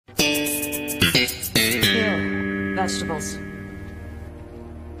vegetables.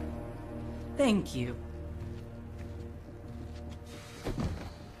 Thank you.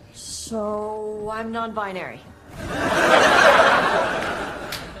 So, I'm non-binary.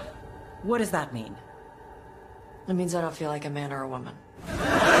 What does that mean? It means I don't feel like a man or a woman.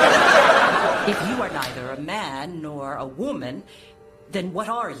 If you are neither a man nor a woman, then what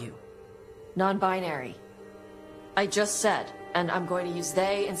are you? Non-binary. I just said, and I'm going to use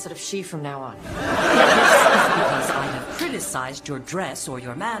they instead of she from now on. This is because I have criticized your dress or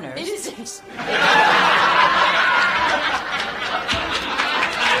your manners. It isn't!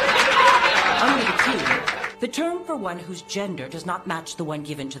 Under the Q, the term for one whose gender does not match the one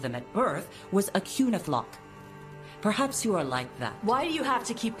given to them at birth was a cuniflock. Perhaps you are like that. Why do you have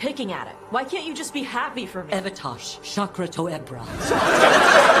to keep picking at it? Why can't you just be happy for me? Evatosh, chakra to ebra. Who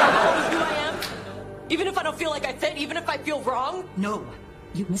I am? Even if I don't feel like I fit, even if I feel wrong? No,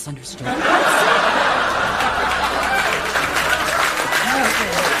 you misunderstood.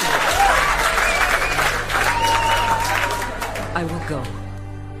 I will go.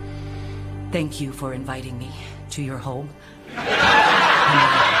 Thank you for inviting me to your home.